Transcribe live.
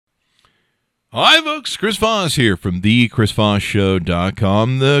Hi, folks. Chris Voss here from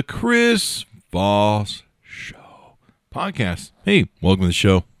thechrisvossshow.com, the Chris Voss Show podcast. Hey, welcome to the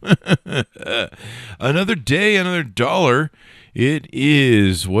show. Another day, another dollar. It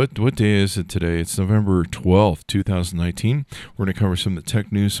is, what day is it today? It's November 12th, 2019. We're going to cover some of the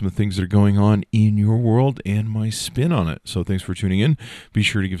tech news, some of the things that are going on in your world, and my spin on it. So thanks for tuning in. Be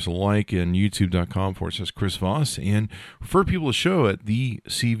sure to give us a like on youtube.com/Chris Voss, and refer people to the show at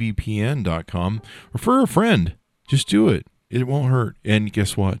thecvpn.com. Refer a friend. Just do it. It won't hurt. And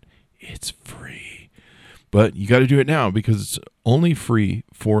guess what? It's free. But you got to do it now because it's only free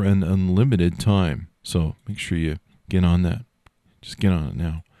for an unlimited time. So make sure you get on that. Just get on it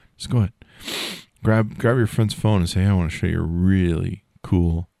now. Just go ahead. Grab your friend's phone and say, hey, I want to show you a really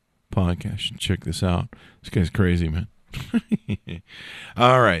cool podcast. Check this out. This guy's crazy, man.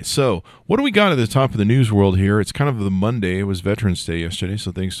 All right. So what do we got at the top of the news world here? It's kind of the Monday. It was Veterans Day yesterday.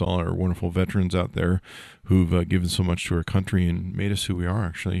 So thanks to all our wonderful veterans out there who've given so much to our country and made us who we are,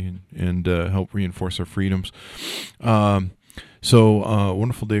 actually, and helped reinforce our freedoms. So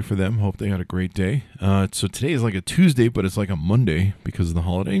wonderful day for them. Hope they had a great day. So today is like a Tuesday, but it's like a Monday because of the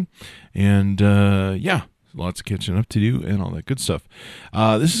holiday. And yeah, lots of catching up to do and all that good stuff.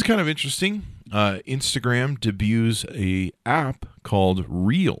 This is kind of interesting. Instagram debuts a app called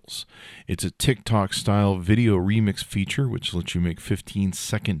Reels. It's a TikTok-style video remix feature, which lets you make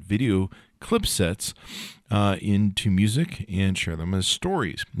 15-second video clip sets into music and share them as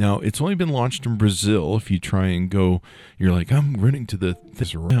stories. Now, it's only been launched in Brazil. If you try and go, you're like, I'm running to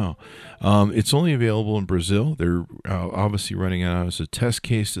this right now. It's only available in Brazil. They're obviously running it out as a test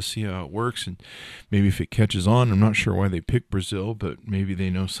case to see how it works and maybe if it catches on. I'm not sure why they picked Brazil, but maybe they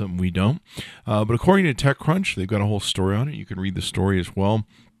know something we don't. But according to TechCrunch, they've got a whole story on it. You can read the story as well.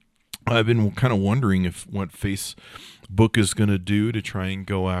 I've been kind of wondering what Facebook is going to do to try and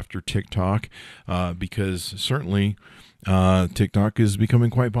go after TikTok, because certainly TikTok is becoming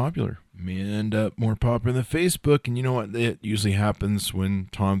quite popular. May end up more popular than Facebook, and you know what? It usually happens when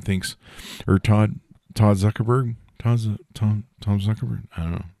Todd Zuckerberg, Tom Zuckerberg, I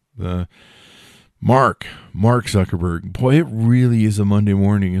don't know, Mark Zuckerberg. Boy, it really is a Monday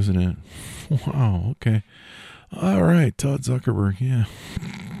morning, isn't it? Wow. Okay. All right, Todd Zuckerberg. Yeah.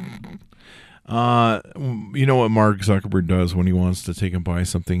 You know what Mark Zuckerberg does when he wants to take and buy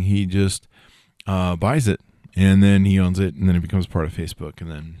something? He just buys it, and then he owns it, and then it becomes part of Facebook, and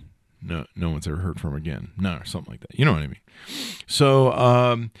then no one's ever heard from him again. No, or something like that. You know what I mean? So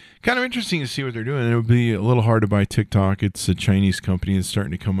kind of interesting to see what they're doing. It would be a little hard to buy TikTok. It's a Chinese company. It's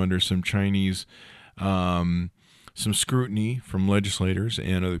starting to come under some Chinese some scrutiny from legislators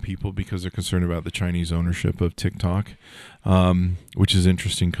and other people because they're concerned about the Chinese ownership of TikTok, which is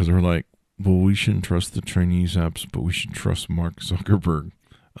interesting because we're like, well, we shouldn't trust the Chinese apps, but we should trust Mark Zuckerberg.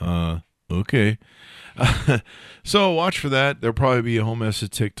 Okay. So watch for that. There'll probably be a whole mess of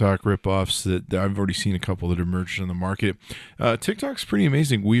TikTok ripoffs that I've already seen a couple that emerged on the market. TikTok's pretty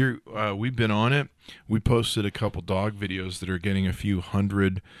amazing. We've been on it. We posted a couple dog videos that are getting a few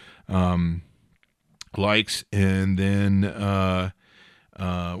hundred likes, and then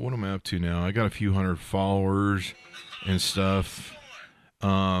what am I up to now? I got a few hundred followers and stuff.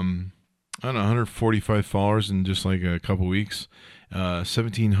 I don't know, 145 followers in just like a couple weeks,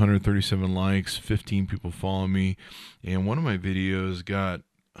 1,737 likes, 15 people follow me, and one of my videos got,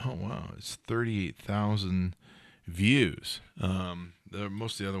 it's 38,000 views.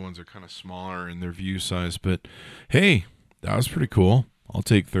 Most of the other ones are kind of smaller in their view size, but hey, that was pretty cool. I'll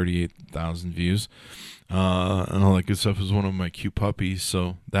take 38,000 views. And all that good stuff. Is one of my cute puppies,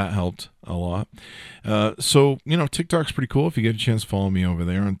 so that helped a lot. So, TikTok's pretty cool. If you get a chance, follow me over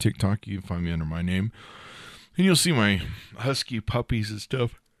there on TikTok. You can find me under my name. And you'll see my husky puppies and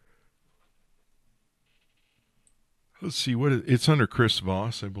stuff. Let's see, it's under Chris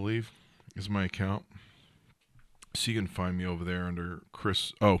Voss, I believe, is my account. So you can find me over there under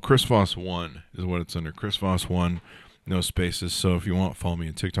Chris Voss 1 is what it's under. Chris Voss 1. No spaces, so if you want, follow me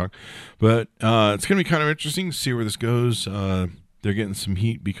on TikTok. But it's going to be kind of interesting to see where this goes. They're getting some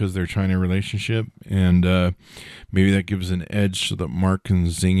heat because of their China relationship, and maybe that gives an edge so that Mark can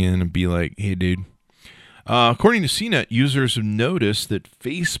zing in and be like, hey, dude. According to CNET, users have noticed that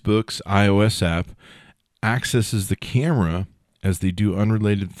Facebook's iOS app accesses the camera as they do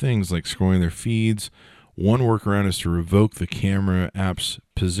unrelated things like scrolling their feeds. One workaround is to revoke the camera app's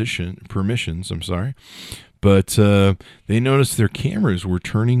permissions. But they noticed their cameras were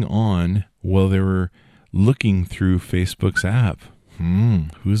turning on while they were looking through Facebook's app.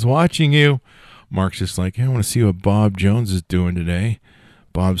 Who's watching you? Mark's just like, hey, I want to see what Bob Jones is doing today.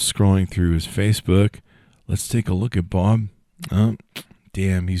 Bob's scrolling through his Facebook. Let's take a look at Bob.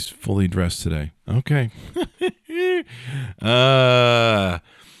 Damn, he's fully dressed today. Okay. uh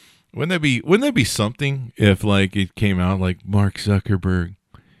wouldn't that be something if like it came out like Mark Zuckerberg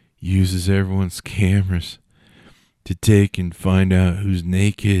uses everyone's cameras to take and find out who's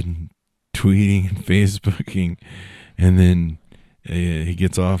naked and tweeting and Facebooking, and then he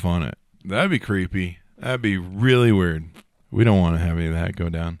gets off on it. That'd be creepy. That'd be really weird. We don't want to have any of that go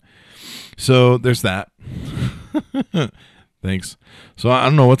down. So there's that. Thanks. So I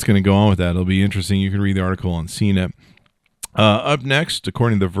don't know what's going to go on with that. It'll be interesting. You can read the article on CNET. Up next,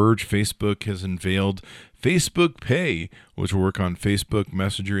 according to The Verge, Facebook has unveiled Facebook Pay, which will work on Facebook,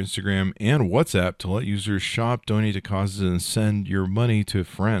 Messenger, Instagram, and WhatsApp to let users shop, donate to causes, and send your money to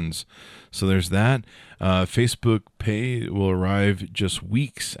friends. So there's that. Facebook Pay will arrive just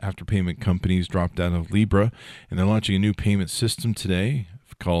weeks after payment companies dropped out of Libra, and they're launching a new payment system today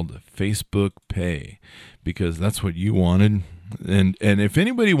called Facebook Pay because that's what you wanted. And if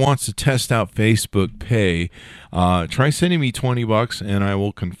anybody wants to test out Facebook Pay, try sending me $20 and I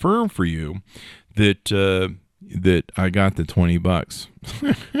will confirm for you that I got the $20.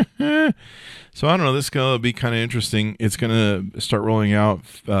 So I don't know. This is going to be kind of interesting. It's going to start rolling out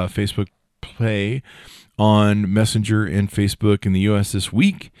Facebook Pay on Messenger and Facebook in the U.S. this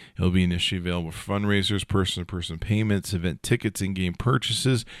week. It'll be initially available for fundraisers, person-to-person payments, event tickets, in-game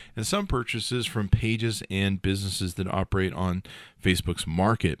purchases, and some purchases from pages and businesses that operate on Facebook's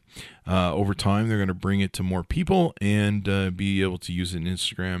market. Over time, they're going to bring it to more people and be able to use it in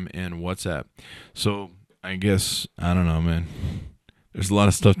Instagram and WhatsApp. So I guess, I don't know, man. There's a lot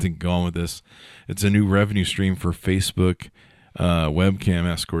of stuff to go on with this. It's a new revenue stream for Facebook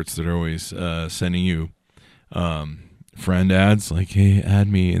webcam escorts that are always sending you friend ads like, hey, add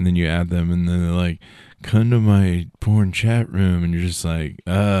me, and then you add them, and then they're like, come to my porn chat room, and you're just like,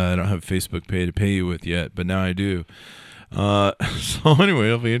 I don't have Facebook Pay to pay you with yet, but now I do. So anyway,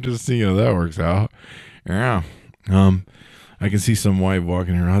 it'll be interesting how that works out. Yeah. I can see some wife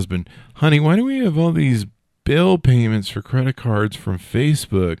walking her husband, honey, why do we have all these bill payments for credit cards from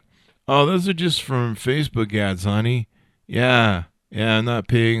Facebook? Oh, those are just from Facebook ads, honey. Yeah, I'm not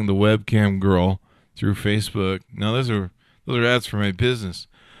paying the webcam girl through Facebook. No, those are ads for my business.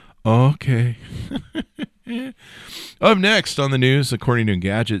 Okay. Up next on the news, according to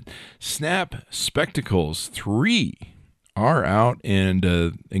Engadget, Snap Spectacles 3 are out, and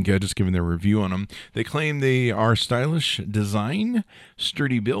Engadget's giving their review on them. They claim they are stylish design,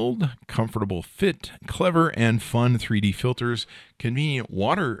 sturdy build, comfortable fit, clever and fun 3D filters, convenient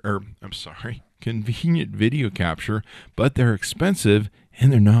video capture, but they're expensive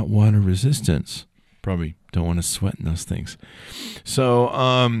and they're not water resistant. Probably don't want to sweat in those things. So,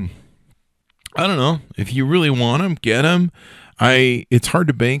 I don't know. If you really want them, get them. It's hard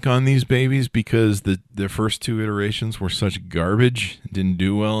to bank on these babies because the first two iterations were such garbage, didn't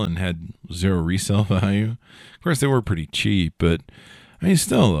do well, and had zero resale value. Of course, they were pretty cheap, but I mean,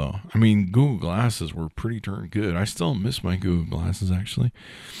 still though. I mean, Google Glasses were pretty darn good. I still miss my Google Glasses, actually.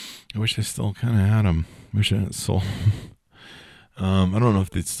 I wish I still kind of had them. Wish I hadn't sold them. I don't know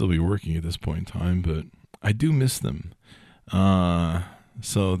if they'd still be working at this point in time, but I do miss them.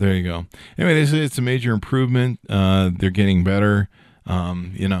 So there you go. Anyway, they say it's a major improvement. They're getting better.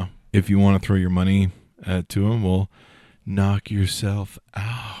 If you want to throw your money to them, well, knock yourself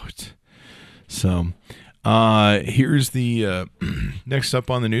out. So here's the next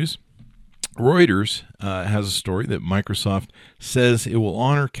up on the news. Reuters has a story that Microsoft says it will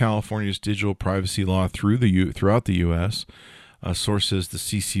honor California's digital privacy law throughout the U.S. A source says the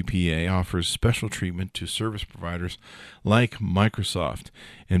CCPA offers special treatment to service providers like Microsoft.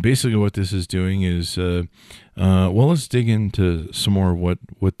 And basically what this is doing is, let's dig into some more what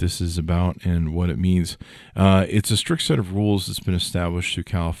this is about and what it means. It's a strict set of rules that's been established through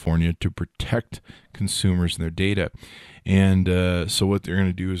California to protect consumers and their data. And so what they're going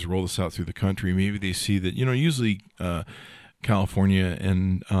to do is roll this out through the country. Maybe they see that, usually California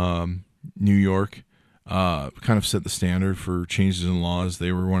and New York kind of set the standard for changes in laws.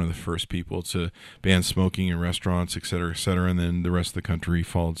 They were one of the first people to ban smoking in restaurants, et cetera, and then the rest of the country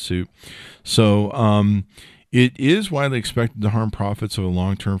followed suit. So it is widely expected to harm profits over the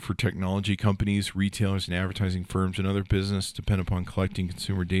long term for technology companies, retailers, and advertising firms, and other business depend upon collecting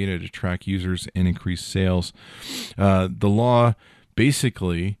consumer data to track users and increase sales. The law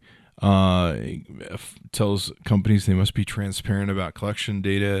basically tells companies they must be transparent about collection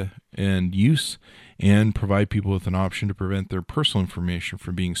data and use, and provide people with an option to prevent their personal information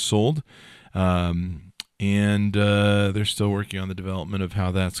from being sold. And they're still working on the development of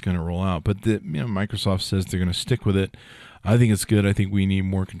how that's going to roll out. But Microsoft says they're going to stick with it. I think it's good. I think we need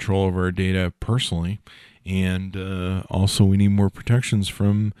more control over our data personally. and also we need more protections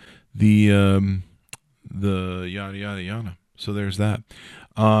from the yada yada yada. So there's that.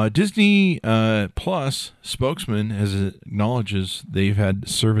 Disney Plus spokesman has acknowledges they've had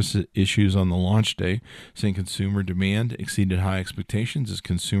service issues on the launch day, saying consumer demand exceeded high expectations as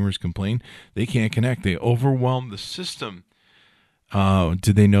consumers complain they can't connect. They overwhelmed the system.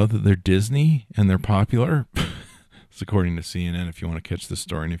 Did they know that they're Disney and they're popular? It's according to CNN, if you want to catch the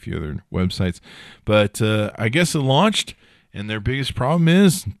story and a few other websites. But I guess it launched, and their biggest problem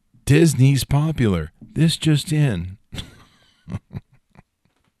is Disney's popular. This just in.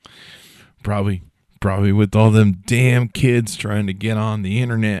 Probably with all them damn kids trying to get on the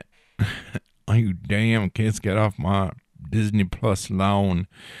internet. Oh, you damn kids, get off my Disney Plus lawn.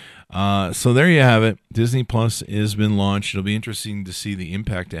 So there you have it. Disney Plus has been launched. It'll be interesting to see the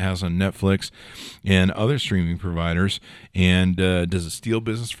impact it has on Netflix and other streaming providers. And does it steal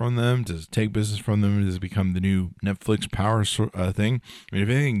business from them? Does it take business from them? Does it become the new Netflix power thing? I mean, if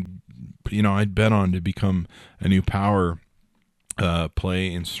anything, I'd bet on to become a new power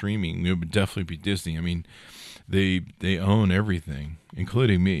play in streaming. It would definitely be Disney. I mean, they own everything,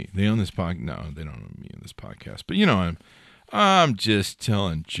 including me. They own this podcast. No, they don't own me in this podcast. But I'm just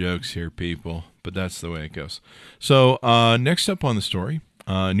telling jokes here, people. But that's the way it goes. So next up on the story,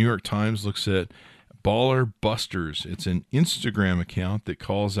 New York Times looks at Baller Busters. It's an Instagram account that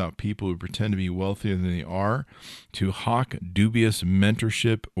calls out people who pretend to be wealthier than they are to hawk dubious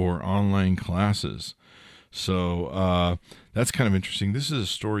mentorship or online classes. So that's kind of interesting. This is a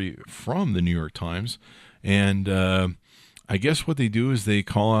story from the New York Times. And I guess what they do is they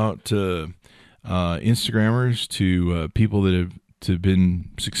call out Instagrammers to people that have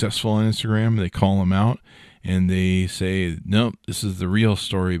been successful on Instagram. They call them out and they say, nope, this is the real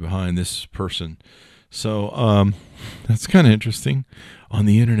story behind this person. So that's kind of interesting. On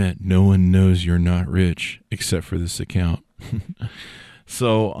the internet, no one knows you're not rich except for this account.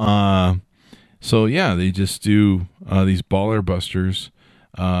 So yeah, they just do these Baller Busters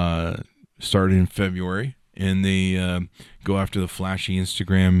started in February, and they go after the flashy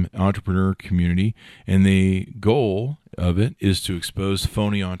Instagram entrepreneur community, and the goal of it is to expose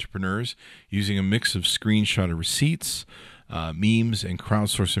phony entrepreneurs using a mix of screenshot receipts, memes, and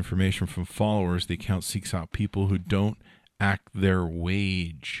crowdsource information from followers. The account seeks out people who don't act their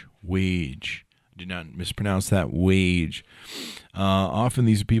wage. Do not mispronounce that, wage. Often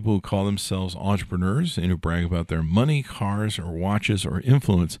these are people who call themselves entrepreneurs and who brag about their money, cars, or watches, or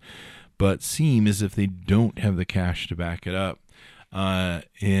influence, but seem as if they don't have the cash to back it up. So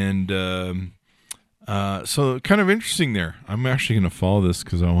kind of interesting there. I'm actually going to follow this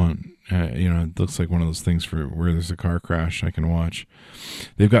because I want, it looks like one of those things for where there's a car crash I can watch.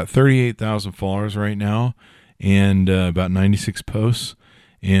 They've got 38,000 followers right now and about 96 posts.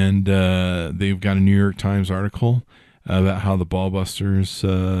 And they've got a New York Times article about how the Ballbusters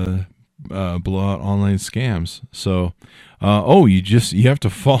blow out online scams. So, you have to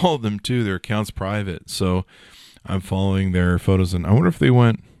follow them too. Their account's private. So I'm following their photos, and I wonder if they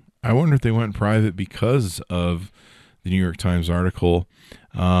went private because of the New York Times article.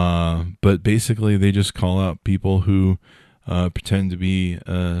 But basically, they just call out people who pretend to be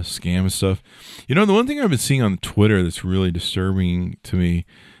scam and stuff. The one thing I've been seeing on Twitter that's really disturbing to me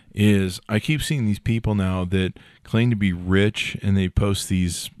is I keep seeing these people now that claim to be rich, and they post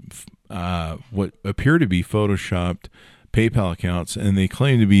these what appear to be photoshopped PayPal accounts, and they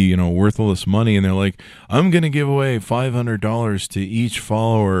claim to be worthless money, and they're like, I'm going to give away $500 to each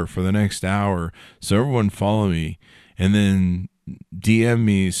follower for the next hour, so everyone follow me, and then DM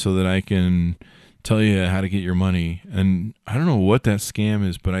me so that I can tell you how to get your money. And I don't know what that scam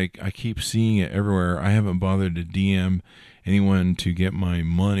is, but I keep seeing it everywhere. I haven't bothered to DM anyone to get my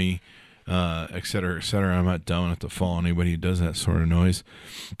money, et cetera, et cetera. I'm not dumb enough to follow anybody who does that sort of noise.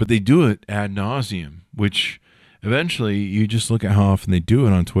 But they do it ad nauseum, which eventually you just look at how often they do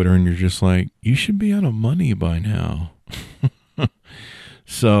it on Twitter, and you're just like, you should be out of money by now.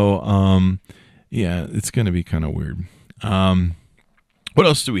 So, yeah, it's going to be kind of weird. What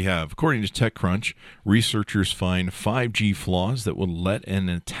else do we have? According to TechCrunch, researchers find 5G flaws that will let an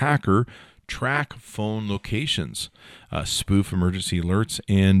attacker track phone locations, spoof emergency alerts,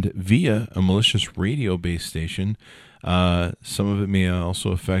 and via a malicious radio base station. Some of it may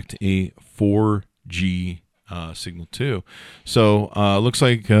also affect a 4G signal too. So looks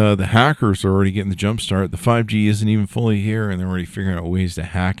like the hackers are already getting the jump start. The 5G isn't even fully here, and they're already figuring out ways to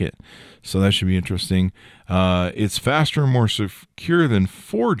hack it. So that should be interesting. It's faster and more secure than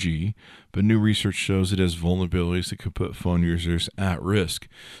 4G, but new research shows it has vulnerabilities that could put phone users at risk.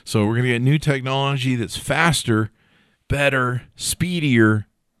 So we're going to get new technology that's faster, better, speedier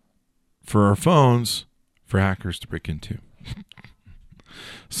for our phones, for hackers to break into.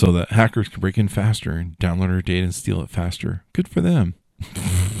 So that hackers can break in faster and download our data and steal it faster. Good for them.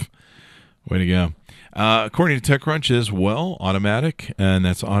 Way to go. According to TechCrunch as well, Automattic, and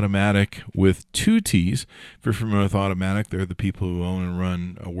that's Automattic with 2 T's. If you're familiar with Automattic, they're the people who own and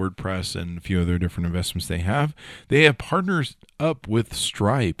run WordPress and a few other different investments they have. They have partners up with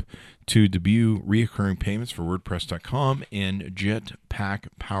Stripe to debut reoccurring payments for WordPress.com and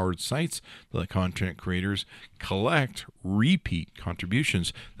Jetpack-powered sites that let content creators collect repeat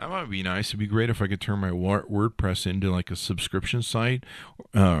contributions. That might be nice. It'd be great if I could turn my WordPress into like a subscription site,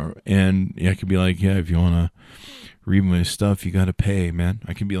 and I could be like, yeah, if you want to read my stuff, you got to pay, man.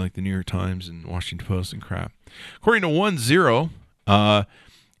 I can be like the New York Times and Washington Post and crap. According to 1-0,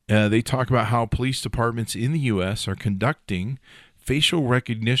 they talk about how police departments in the U.S. are conducting facial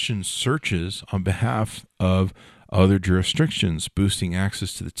recognition searches on behalf of other jurisdictions, boosting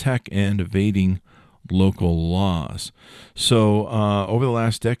access to the tech and evading local laws. So over the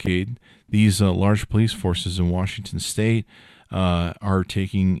last decade, these large police forces in Washington state are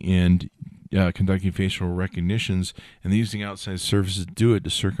taking and conducting facial recognitions, and they're using outside services to do it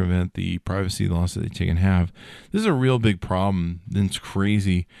to circumvent the privacy laws that they take and have. This is a real big problem. It's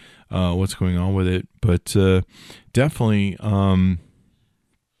crazy what's going on with it, but definitely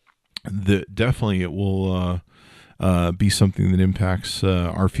it will be something that impacts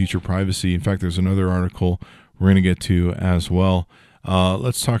our future privacy. In fact, there's another article we're going to get to as well.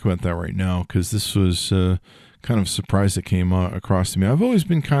 Let's talk about that right now, because this was kind of a surprise that came across to me. I've always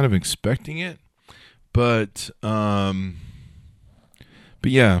been kind of expecting it, but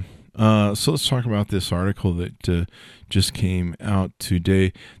yeah. So let's talk about this article that just came out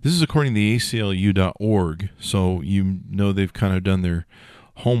today. This is according to the ACLU.org. So you know they've kind of done their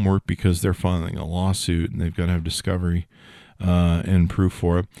homework because they're filing a lawsuit and they've got to have discovery and proof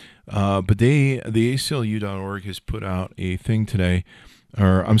for it. But the ACLU.org has put out a thing today.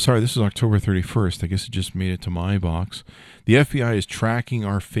 Or I'm sorry, this is October 31st. I guess it just made it to my box. The FBI is tracking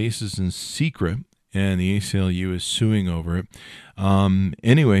our faces in secret, and the ACLU is suing over it.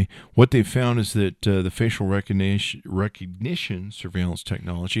 Anyway, what they found is that the facial recognition surveillance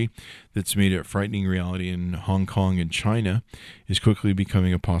technology that's made a frightening reality in Hong Kong and China is quickly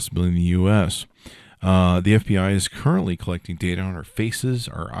becoming a possibility in the U.S. The FBI is currently collecting data on our faces,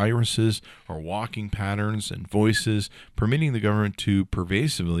 our irises, our walking patterns, and voices, permitting the government to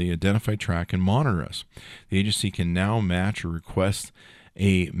pervasively identify, track, and monitor us. The agency can now match or request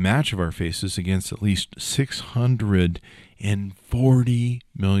a match of our faces against at least 640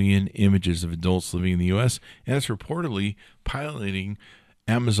 million images of adults living in the U.S., and it's reportedly piloting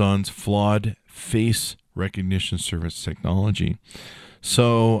Amazon's flawed face recognition service technology.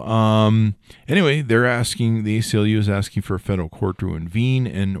 So anyway, the ACLU is asking for a federal court to intervene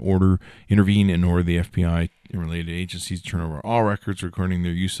and order the FBI and related agencies to turn over all records regarding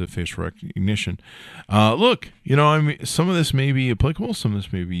their use of facial recognition. Look, some of this may be applicable, some of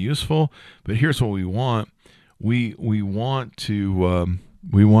this may be useful, but here's what we want. We want to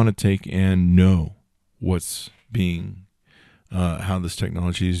take and know what's being how this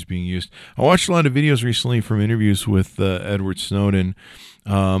technology is being used. I watched a lot of videos recently from interviews with Edward Snowden.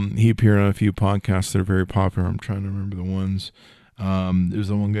 He appeared on a few podcasts that are very popular. I'm trying to remember the ones. There's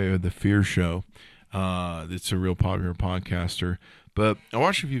the one guy who had the Fear Show. That's a real popular podcaster. But I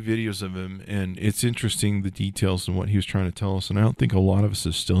watched a few videos of him, and it's interesting, the details and what he was trying to tell us. And I don't think a lot of us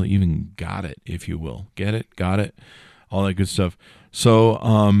have still even got it, if you will. Get it? Got it? All that good stuff.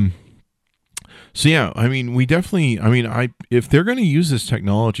 So yeah, I mean, if they're going to use this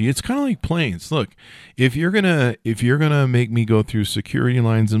technology, it's kind of like planes. Look, if you're going to make me go through security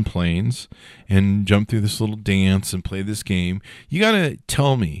lines in planes and jump through this little dance and play this game, you got to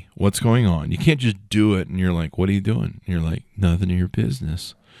tell me what's going on. You can't just do it and you're like, "What are you doing?" And you're like, "Nothing of your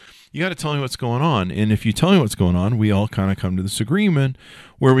business." You got to tell me what's going on. And if you tell me what's going on, we all kind of come to this agreement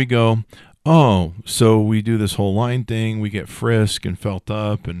where we go, "Oh, so we do this whole line thing, we get frisked and felt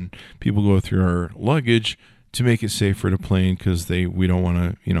up, and people go through our luggage to make it safer to plane because we don't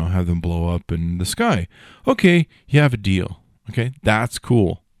want to, have them blow up in the sky." Okay, you have a deal. Okay, that's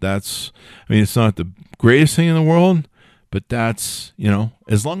cool. It's not the greatest thing in the world, but that's,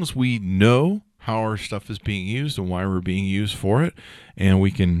 as long as we know how our stuff is being used and why we're being used for it, and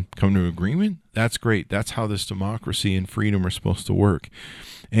we can come to an agreement, that's great. That's how this democracy and freedom are supposed to work.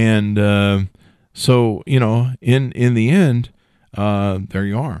 And so, in the end, there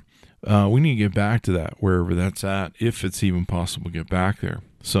you are. We need to get back to that, wherever that's at, if it's even possible to get back there.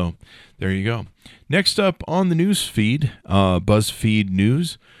 So there you go. Next up on the news feed, BuzzFeed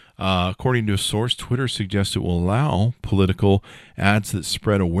News. According to a source, Twitter suggests it will allow political ads that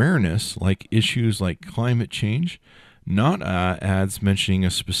spread awareness, like issues like climate change, not ads mentioning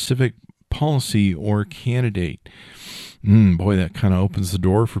a specific policy or candidate. Boy, that kind of opens the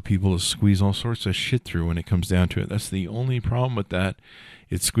door for people to squeeze all sorts of shit through when it comes down to it. That's the only problem with that.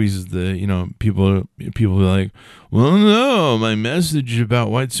 It squeezes people be like, well, no, my message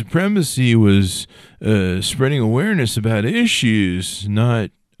about white supremacy was spreading awareness about issues, not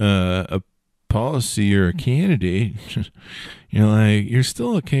a policy or a candidate. You're like, you're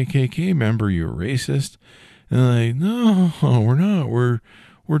still a KKK member, you're racist. And they're like, no, we're not.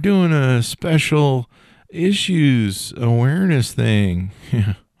 We're doing a special issues awareness thing.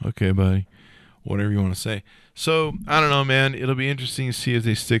 Yeah, okay, buddy. Whatever you want to say. So I don't know, man. It'll be interesting to see if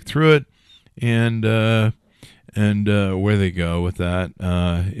they stick through it and where they go with that.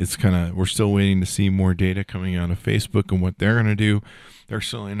 It's we're still waiting to see more data coming out of Facebook and what they're going to do. They're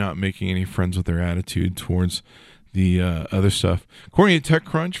certainly not making any friends with their attitude towards the other stuff. According to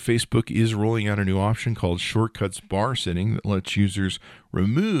TechCrunch, Facebook is rolling out a new option called Shortcuts Bar Sitting that lets users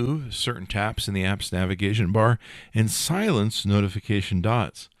remove certain taps in the app's navigation bar and silence notification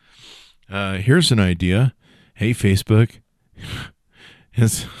dots. Here's an idea. Hey, Facebook,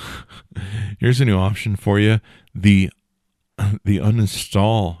 here's a new option for you. The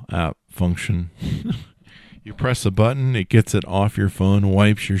uninstall app function. You press a button, it gets it off your phone,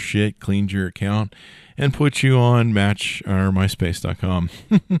 wipes your shit, cleans your account, and puts you on Match or MySpace.com.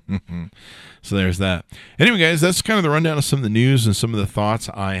 So there's that. Anyway, guys, that's kind of the rundown of some of the news and some of the thoughts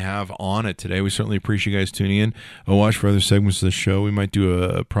I have on it today. We certainly appreciate you guys tuning in. I'll watch for other segments of the show. We might do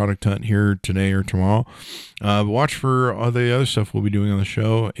a product hunt here today or tomorrow. Watch for all the other stuff we'll be doing on the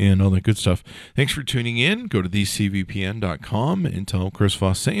show and all that good stuff. Thanks for tuning in. Go to thecvpn.com and tell Chris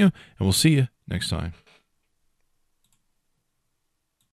Voss sent you, and we'll see you next time.